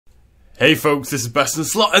Hey folks, this is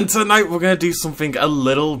BestInSlot, and tonight we're going to do something a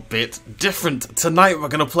little bit different. Tonight we're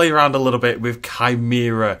going to play around a little bit with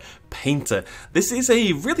Chimera Painter. This is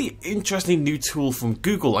a really interesting new tool from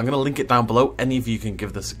Google. I'm going to link it down below. Any of you can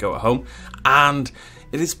give this a go at home. And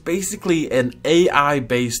it is basically an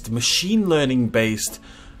AI-based, machine learning-based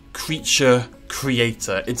creature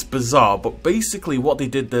creator. It's bizarre, but basically what they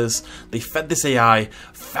did is they fed this AI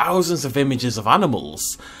thousands of images of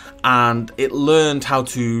animals, and it learned how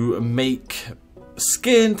to make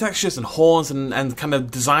skin textures and horns and kind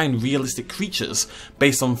of design realistic creatures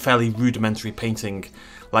based on fairly rudimentary painting,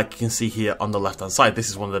 like you can see here on the left hand side. This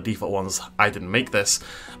is one of the default ones. I didn't make this,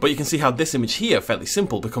 but you can see how this image here, fairly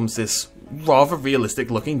simple, becomes this rather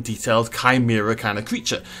realistic looking detailed chimera kind of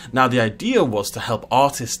creature. Now the idea was to help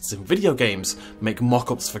artists in video games make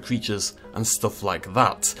mock-ups for creatures and stuff like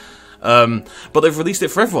that. But they've released it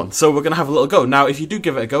for everyone, so we're going to have a little go. Now, if you do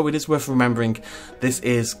give it a go, it is worth remembering this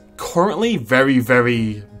is currently very,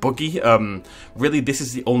 very buggy. Really, this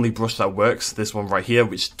is the only brush that works, this one right here,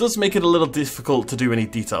 which does make it a little difficult to do any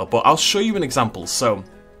detail, but I'll show you an example. So,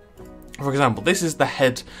 for example, this is the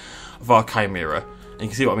head of our chimera, and you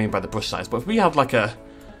can see what I mean by the brush size, but if we have like a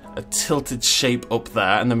tilted shape up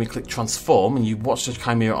there, and then we click transform, and you watch the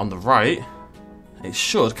chimera on the right, it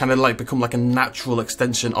should kind of like become like a natural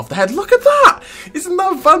extension of the head. Look at that! Isn't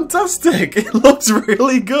that fantastic? It looks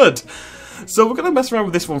really good. So we're going to mess around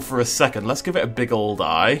with this one for a second. Let's give it a big old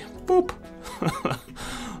eye. Boop.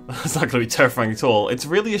 That's not going to be terrifying at all. It's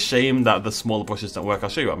really a shame that the smaller brushes don't work. I'll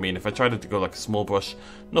show you what I mean. If I try to go like a small brush,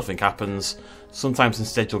 nothing happens. Sometimes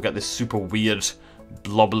instead you'll get this super weird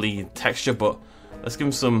blobbly texture, but let's give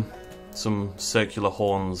him some circular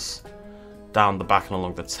horns down the back and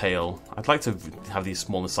along the tail. I'd like to have these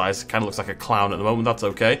smaller size. It kind of looks like a clown at the moment. That's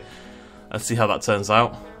okay. Let's see how that turns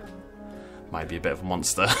out. Might be a bit of a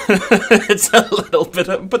monster. It's a little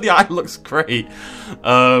bit, but the eye looks great.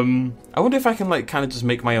 I wonder if I can like kind of just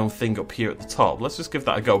make my own thing up here at the top. Let's just give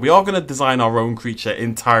that a go. We are going to design our own creature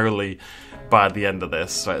entirely by the end of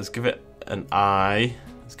this. Right, let's give it an eye.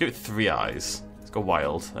 Let's give it 3 eyes. Let's go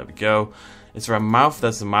wild. There we go. Is there a mouth?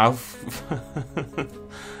 There's the mouth.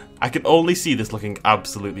 I can only see this looking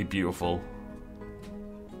absolutely beautiful.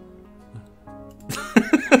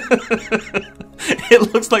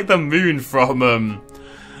 It looks like the moon from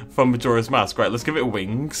Majora's Mask. Right, let's give it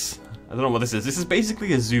wings. I don't know what this is. This is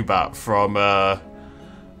basically a Zubat from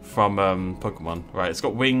Pokemon. Right, it's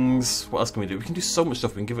got wings. What else can we do? We can do so much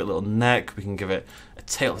stuff. We can give it a little neck. We can give it a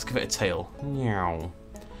tail. Let's give it a tail. Meow.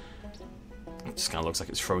 It just kind of looks like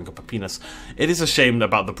it's throwing up a penis. It is a shame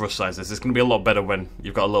about the brush sizes. It's going to be a lot better when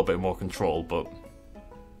you've got a little bit more control, but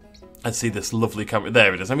I'd see this lovely camera.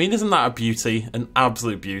 There it is. I mean, isn't that a beauty? An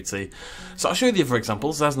absolute beauty. So I'll show you the other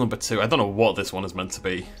examples. There's number 2. I don't know what this one is meant to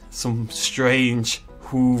be. Some strange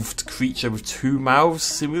hooved creature with 2 mouths.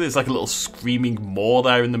 Seemingly there's like a little screaming maw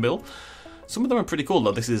there in the middle. Some of them are pretty cool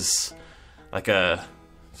though. This is like a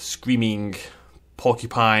screaming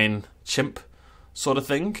porcupine chimp sort of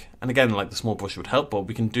thing, and again, like the small brush would help, but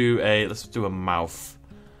we can do let's do a mouth.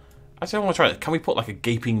 Actually, I want to try it. Can we put like a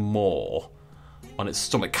gaping maw on its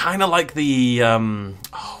stomach, kind of like the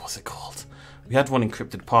what's it called? We had one in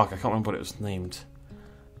Cryptid Park. I can't remember what it was named.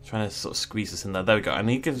 I'm trying to sort of squeeze this in there. There we go. I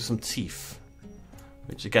need to give it some teeth,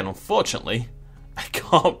 which again, unfortunately, I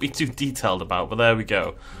can't be too detailed about, but there we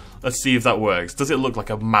go. Let's see if that works. Does it look like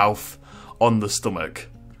a mouth on the stomach?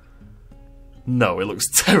 No, it looks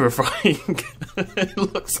terrifying. It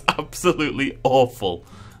looks absolutely awful.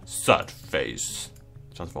 Sad face.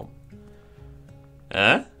 Transform.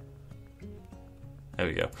 There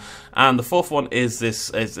we go. And the 4th one is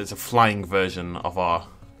this. It's a flying version of our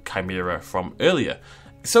chimera from earlier.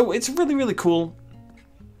 So it's really, really cool.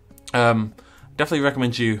 Definitely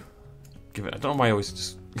recommend you give it. I don't know why I always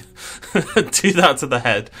just do that to the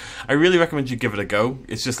head. I really recommend you give it a go.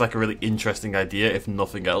 It's just like a really interesting idea, if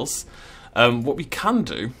nothing else. What we can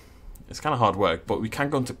do, it's kind of hard work, but we can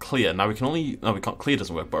go into clear. Now we can only, no, we can't, clear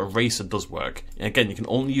doesn't work, but eraser does work. And again, you can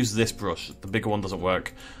only use this brush. The bigger one doesn't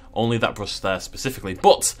work. Only that brush there specifically.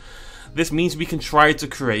 But this means we can try to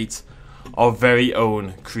create our very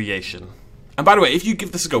own creation. And by the way, if you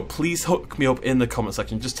give this a go, please hook me up in the comment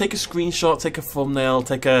section. Just take a screenshot, take a thumbnail,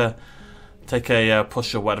 take a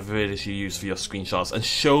push or whatever it is you use for your screenshots, and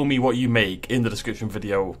show me what you make in the description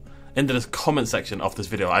video. In the comment section of this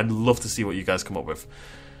video. I'd love to see what you guys come up with.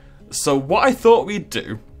 So what I thought we'd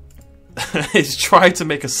do is try to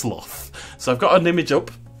make a sloth. So I've got an image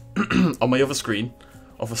up on my other screen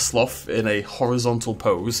of a sloth in a horizontal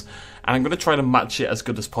pose, and I'm going to try to match it as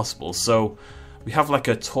good as possible. So we have like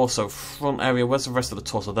a torso front area. Where's the rest of the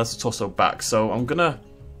torso? There's the torso back. So I'm going to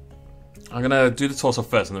I'm gonna do the torso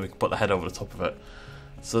first, and then we can put the head over the top of it.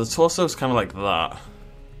 So the torso is kind of like that.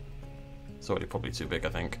 It's already probably too big, I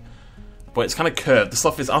think. But it's kind of curved. The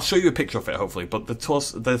sloth is. I'll show you a picture of it, hopefully. But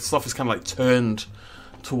the sloth is kind of like turned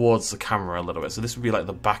towards the camera a little bit. So this would be like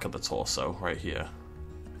the back of the torso right here.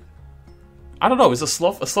 I don't know. Is a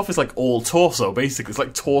sloth? A sloth is like all torso, basically. It's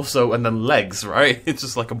like torso and then legs, right? It's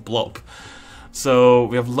just like a blob. So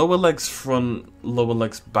we have lower legs front, lower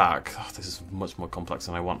legs back. Oh, this is much more complex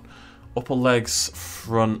than I want. Upper legs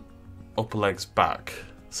front, upper legs back.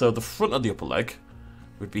 So the front of the upper leg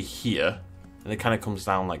would be here, and it kind of comes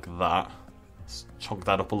down like that. Let's chunk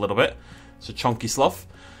that up a little bit. It's a chunky sloth.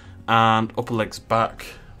 And upper legs back,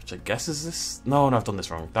 which I guess is this. No, I've done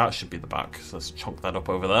this wrong. That should be the back. So let's chunk that up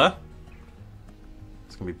over there.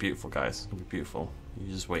 It's gonna be beautiful, guys. It's gonna be beautiful.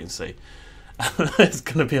 You just wait and see. It's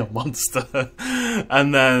gonna be a monster.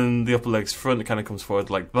 And then the upper legs front, it kind of comes forward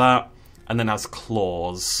like that, and then has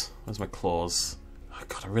claws. Where's my claws? Oh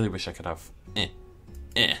god, I really wish I could have.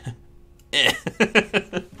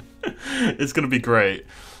 It's gonna be great.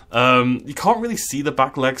 You can't really see the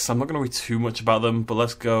back legs, so I'm not gonna worry too much about them. But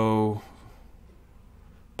let's go.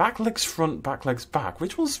 Back legs front, back legs back.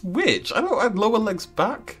 Which one's which? I don't. Lower legs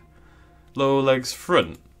back, lower legs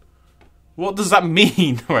front. What does that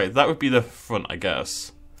mean? Right, that would be the front, I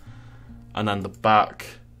guess. And then the back.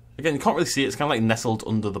 Again, you can't really see it. It's kind of like nestled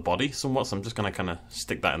under the body somewhat, so I'm just going to kind of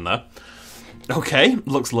stick that in there. Okay,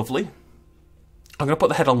 looks lovely. I'm going to put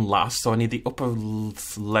the head on last, so I need the upper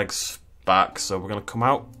legs back. So we're going to come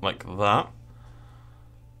out like that.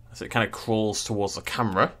 So it kind of crawls towards the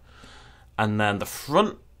camera. And then the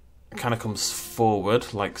front kind of comes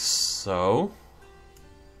forward like so.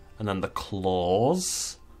 And then the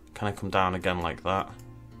claws kind of come down again like that.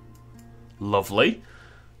 Lovely.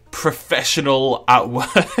 Professional at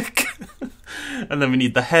work. And then we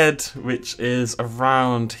need the head, which is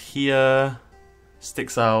around here.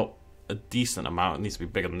 Sticks out a decent amount. It needs to be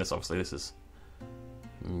bigger than this, obviously. This is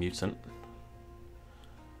mutant.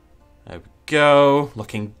 There we go.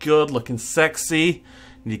 Looking good, looking sexy.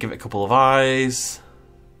 Need to give it a couple of eyes.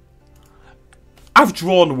 I've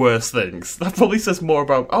drawn worse things. That probably says more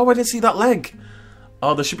about... Oh, I didn't see that leg.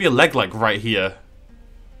 Oh, there should be a leg like right here.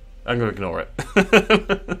 I'm going to ignore it.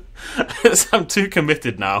 I'm too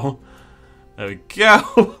committed now. There we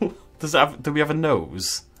go. Does it have, do we have a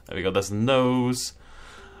nose? There we go, there's a nose.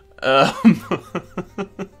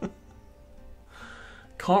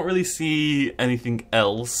 Can't really see anything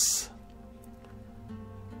else.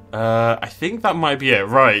 I think that might be it.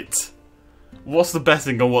 Right. What's the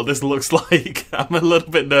betting on what this looks like? I'm a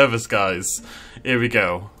little bit nervous, guys. Here we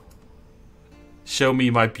go. Show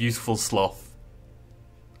me my beautiful sloth.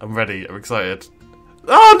 I'm ready. I'm excited.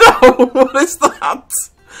 Oh no! What is that?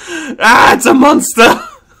 Ah, it's a monster!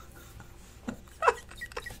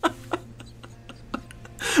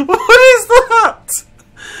 What is that?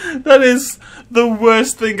 That is the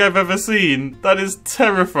worst thing I've ever seen. That is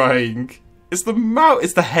terrifying. It's the mouth.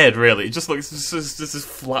 It's the head, really. It just looks just this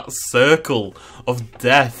flat circle of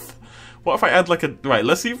death. What if I add like a... Right,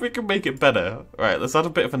 let's see if we can make it better. Right, let's add a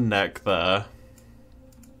bit of a neck there.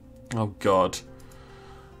 Oh god.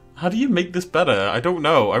 How do you make this better? I don't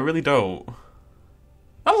know. I really don't.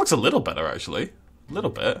 That looks a little better, actually. A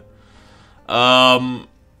little bit. Why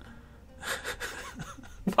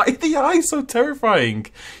are the eyes so terrifying?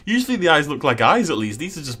 Usually the eyes look like eyes, at least.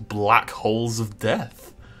 These are just black holes of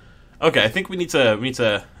death. Okay, I think we need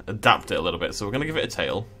to adapt it a little bit. So we're going to give it a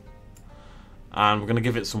tail. And we're going to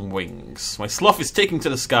give it some wings. My sloth is taking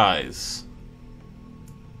to the skies.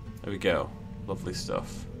 There we go. Lovely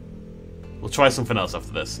stuff. We'll try something else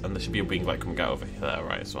after this, and there should be a wing like coming out over there,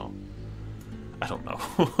 right, as well. I don't know.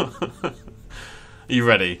 Are you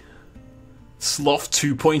ready? Sloth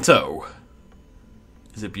 2.0.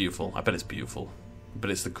 Is it beautiful? I bet it's beautiful. But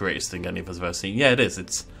it's the greatest thing any of us have ever seen. Yeah, it is.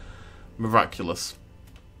 It's miraculous.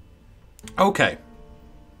 Okay.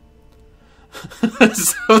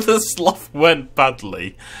 So the sloth went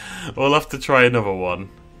badly. We'll have to try another one.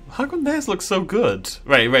 How come theirs looks so good?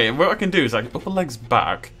 Right. What I can do is like upper legs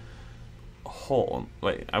back. Horn.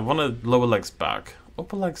 Wait, I want to lower legs back.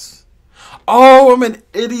 Upper legs. Oh, I'm an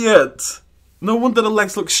idiot. No wonder the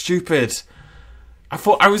legs look stupid.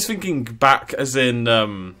 I was thinking back as in,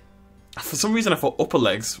 for some reason I thought upper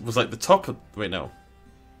legs was like the top of, wait, no.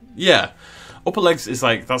 Yeah. Upper legs is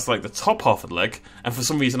like, that's like the top half of the leg, and for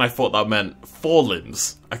some reason I thought that meant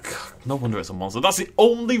forelimbs. No wonder it's a monster. That's the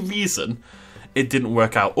only reason it didn't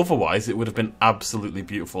work out. Otherwise, it would have been absolutely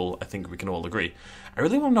beautiful. I think we can all agree. I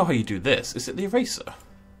really want to know how you do this. Is it the eraser?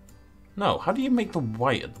 No. How do you make the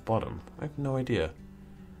white at the bottom? I have no idea.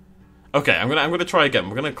 Okay, I'm gonna try again.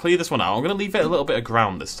 We're gonna clear this one out. I'm gonna leave it a little bit of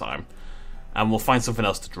ground this time. and we'll find something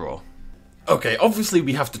else to draw. Okay, obviously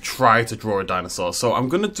we have to try to draw a dinosaur, so I'm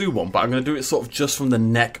going to do one, but I'm going to do it sort of just from the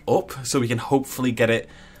neck up, so we can hopefully get it,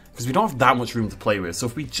 because we don't have that much room to play with. So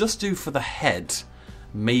if we just do for the head,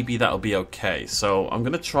 maybe that'll be okay. So I'm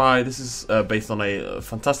going to try, this is based on a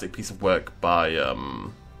fantastic piece of work by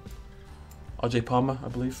R.J. Palmer, I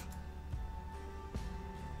believe.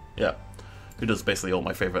 Yeah, who does basically all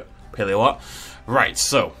my favourite paleo art. Right,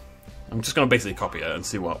 so I'm just going to basically copy it and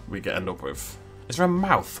see what we end up with. Is there a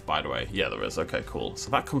mouth, by the way? Yeah, there is. Okay, cool.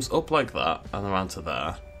 So that comes up like that, and around to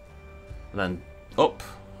there. And then up,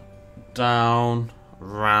 down,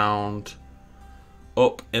 round,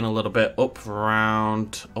 up in a little bit, up,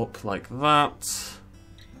 round, up like that,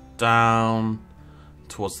 down,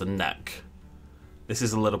 towards the neck. This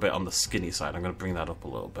is a little bit on the skinny side. I'm going to bring that up a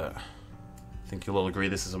little bit. I think you'll all agree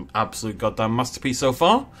this is an absolute goddamn masterpiece so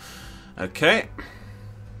far. Okay.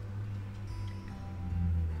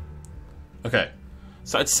 Okay.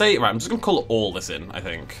 So I'd say, right, I'm just going to colour all this in, I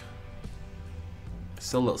think. It's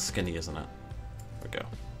still a little skinny, isn't it? There we go.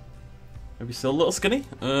 Maybe still a little skinny?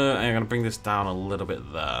 I'm going to bring this down a little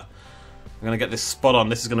bit there. I'm going to get this spot on.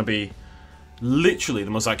 This is going to be literally the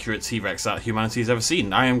most accurate T-Rex that humanity has ever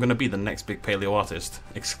seen. I am going to be the next big paleo artist,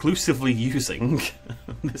 exclusively using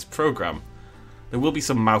this program. There will be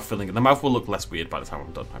some mouth filling. The mouth will look less weird by the time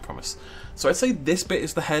I'm done, I promise. So I'd say this bit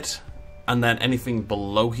is the head, and then anything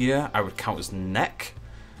below here I would count as neck.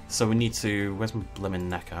 So we need to... Where's my blimmin'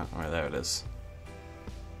 neck at? Alright, there it is.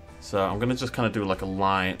 So I'm going to just kind of do like a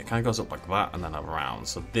line. It kind of goes up like that and then around.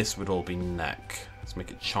 So this would all be neck. Let's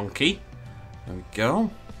make it chunky. There we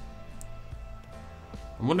go.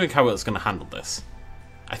 I'm wondering how it's going to handle this.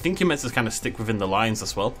 I think you're meant to kind of stick within the lines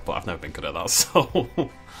as well, but I've never been good at that, so...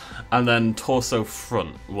 And then torso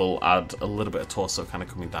front, we'll add a little bit of torso kind of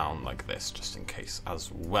coming down like this, just in case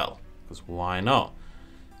as well. Because why not?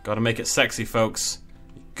 Gotta make it sexy, folks.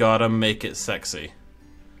 You gotta make it sexy.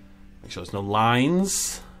 Make sure there's no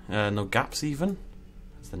lines, no gaps even.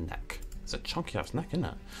 There's the neck. It's a chunky ass neck, isn't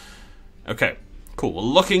it? Okay, cool. We're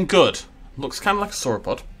looking good. Looks kind of like a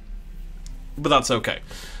sauropod, but that's okay.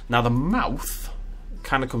 Now the mouth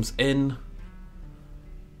kind of comes in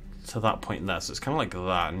to that point there, so it's kind of like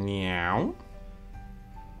that, meow,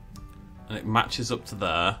 and it matches up to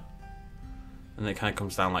there, and it kind of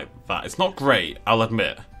comes down like that. It's not great, I'll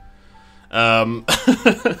admit.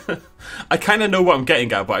 I kind of know what I'm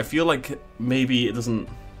getting at, but I feel like maybe it doesn't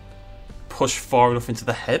push far enough into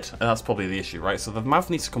the head, and that's probably the issue, right? So the mouth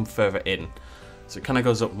needs to come further in, so it kind of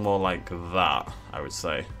goes up more like that, I would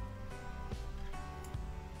say.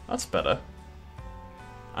 That's better.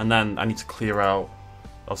 And then I need to clear out.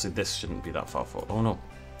 Obviously, this shouldn't be that far forward. Oh no,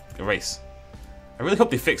 erase. I really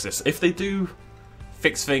hope they fix this. If they do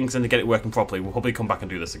fix things and they get it working properly, we'll probably come back and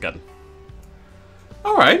do this again.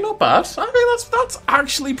 Alright, not bad. I mean, that's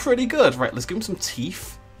actually pretty good. Right, let's give him some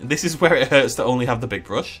teeth. This is where it hurts to only have the big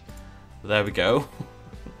brush. There we go.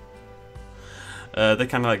 They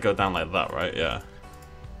kind of like go down like that, right? Yeah.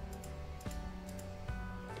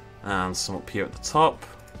 And some up here at the top.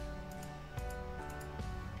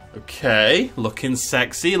 Okay, looking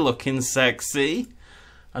sexy, looking sexy.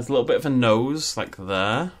 Has a little bit of a nose, like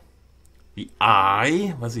there. The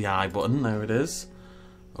eye, where's the eye button? There it is.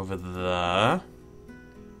 Over there.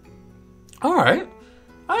 Alright.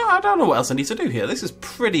 I don't know what else I need to do here. This is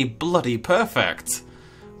pretty bloody perfect.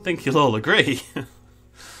 I think you'll all agree.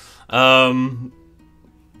 I mean,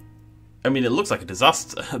 it looks like a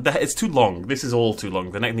disaster. It's too long. This is all too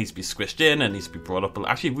long. The neck needs to be squished in and needs to be brought up.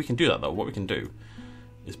 Actually, we can do that, though. What we can do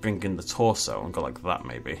is bring in the torso and go like that,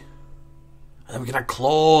 maybe. And then we can add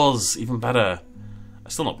claws, even better.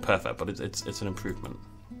 It's still not perfect, but it's an improvement.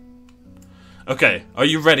 Okay, are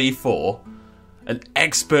you ready for an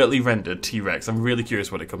expertly rendered T-Rex? I'm really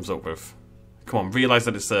curious what it comes up with. Come on, realise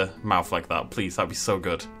that it's a mouth like that, please. That'd be so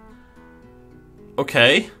good.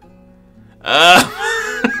 Okay.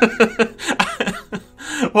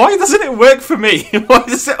 Why doesn't it work for me? Why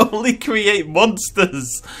does it only create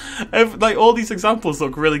monsters? Like, all these examples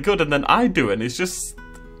look really good, and then I do it, and it's just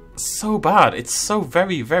so bad. It's so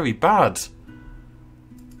very, very bad.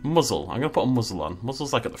 Muzzle. I'm going to put a muzzle on.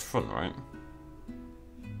 Muzzle's like at the front, right?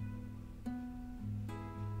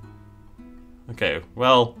 Okay,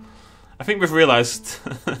 well, I think we've realised,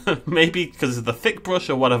 maybe because of the thick brush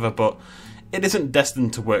or whatever, but it isn't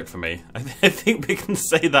destined to work for me. I think we can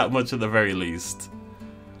say that much at the very least.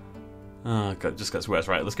 Oh, God, it just gets worse.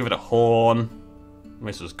 Right, let's give it a horn.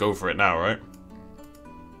 Might as well just go for it now, right?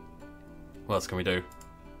 What else can we do?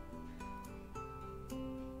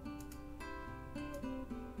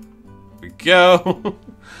 There we go.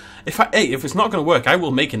 If it's not going to work, I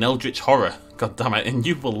will make an eldritch horror. God damn it, and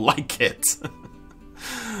you will like it.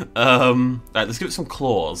 Right, let's give it some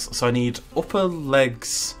claws. So I need upper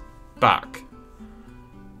legs back.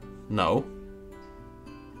 No.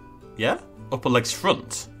 Yeah? Upper legs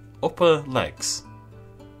front. Upper legs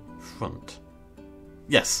front.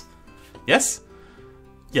 Yes. Yes?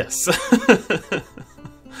 Yes.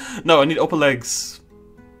 No, I need upper legs.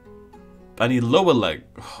 I need lower leg.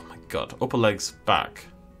 Oh my god. Upper legs back.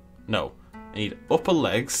 No. I need upper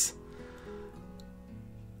legs.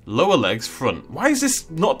 Lower legs front. Why is this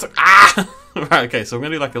not... Ah! Right, okay, so I'm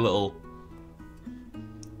going to do like a little...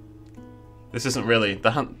 This isn't really...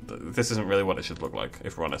 This isn't really what it should look like,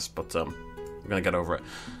 if we're honest, but I'm going to get over it.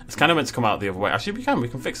 It's kind of meant to come out the other way. Actually, we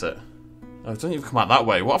can fix it. Oh, it doesn't even come out that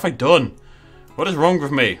way. What have I done? What is wrong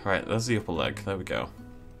with me? Right, there's the upper leg. There we go.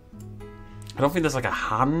 I don't think there's like a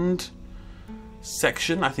hand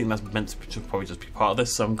section. I think that's meant to probably just be part of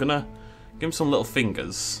this. So I'm going to give him some little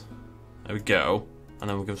fingers. There we go. And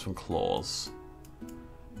then we'll give him some claws.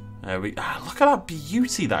 There we... Ah, look at that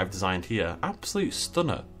beauty that I've designed here. Absolute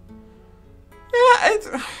stunner. Yeah,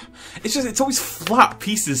 it's always flat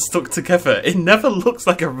pieces stuck together. It never looks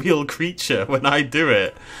like a real creature when I do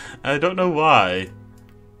it. I don't know why.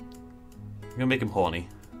 I'm gonna make him horny.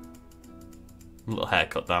 A little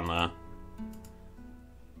haircut down there.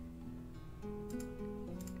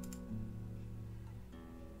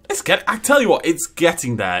 I tell you what, it's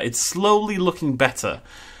getting there. It's slowly looking better.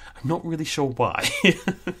 I'm not really sure why.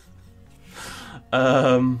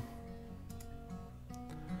 I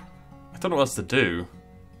don't know what else to do.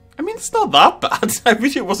 I mean, it's not that bad. I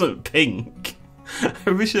wish it wasn't pink.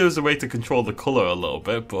 I wish there was a way to control the colour a little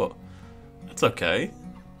bit, but it's okay.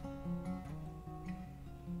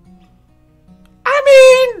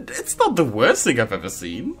 I mean, it's not the worst thing I've ever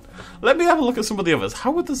seen. Let me have a look at some of the others.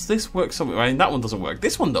 How does this work? I mean, that one doesn't work.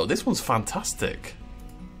 This one, though, this one's fantastic.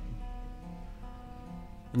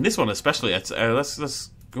 And this one especially, let's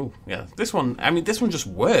oh, yeah. This one, I mean, this one just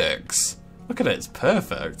works. Look at it, it's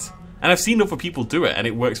perfect. And I've seen other people do it, and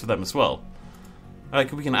it works for them as well.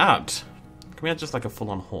 Like, we can add just like a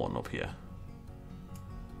full-on horn up here?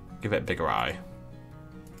 Give it a bigger eye.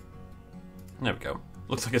 There we go.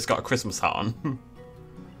 Looks like it's got a Christmas hat on.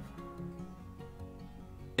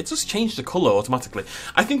 It just changed the colour automatically.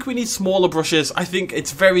 I think we need smaller brushes. I think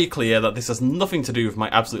it's very clear that this has nothing to do with my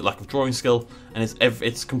absolute lack of drawing skill, and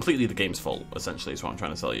it's completely the game's fault, essentially, is what I'm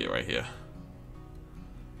trying to tell you right here.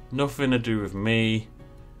 Nothing to do with me.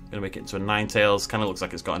 Gonna make it into a Ninetales. Kind of looks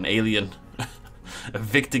like it's got an alien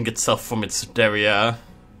evicting itself from its derriere.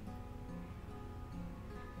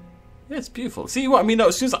 Yeah, it's beautiful. See what I mean? No,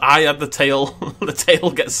 as soon as I add the tail, the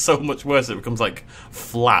tail gets so much worse. It becomes like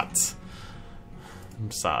flat.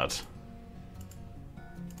 I'm sad.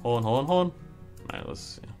 Horn, horn, horn. Right, let's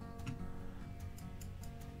see.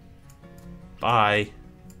 Bye.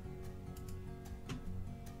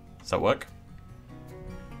 Does that work?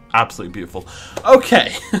 Absolutely beautiful.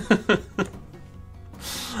 Okay.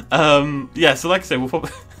 Yeah, so like I say, we'll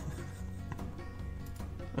probably...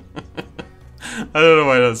 I don't know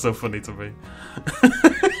why that's so funny to me.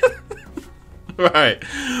 Right,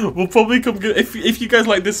 we'll probably come... If you guys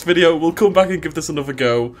like this video, we'll come back and give this another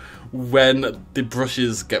go when the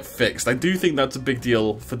brushes get fixed. I do think that's a big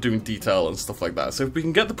deal for doing detail and stuff like that. So if we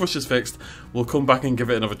can get the brushes fixed, we'll come back and give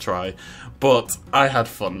it another try. But I had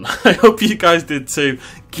fun. I hope you guys did too.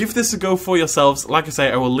 Give this a go for yourselves. Like I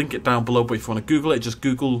say, I will link it down below, but if you want to Google it, just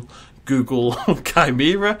Google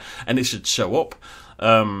Chimera and it should show up.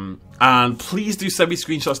 And please do send me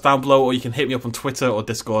screenshots down below, or you can hit me up on Twitter or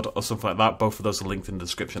Discord or something like that. Both of those are linked in the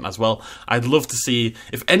description as well. I'd love to see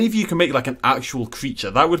if any of you can make like an actual creature.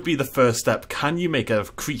 That would be the first step. Can you make a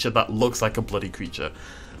creature that looks like a bloody creature?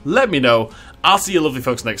 Let me know. I'll see you lovely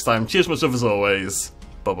folks next time. Cheers much love as always.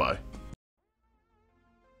 Bye bye.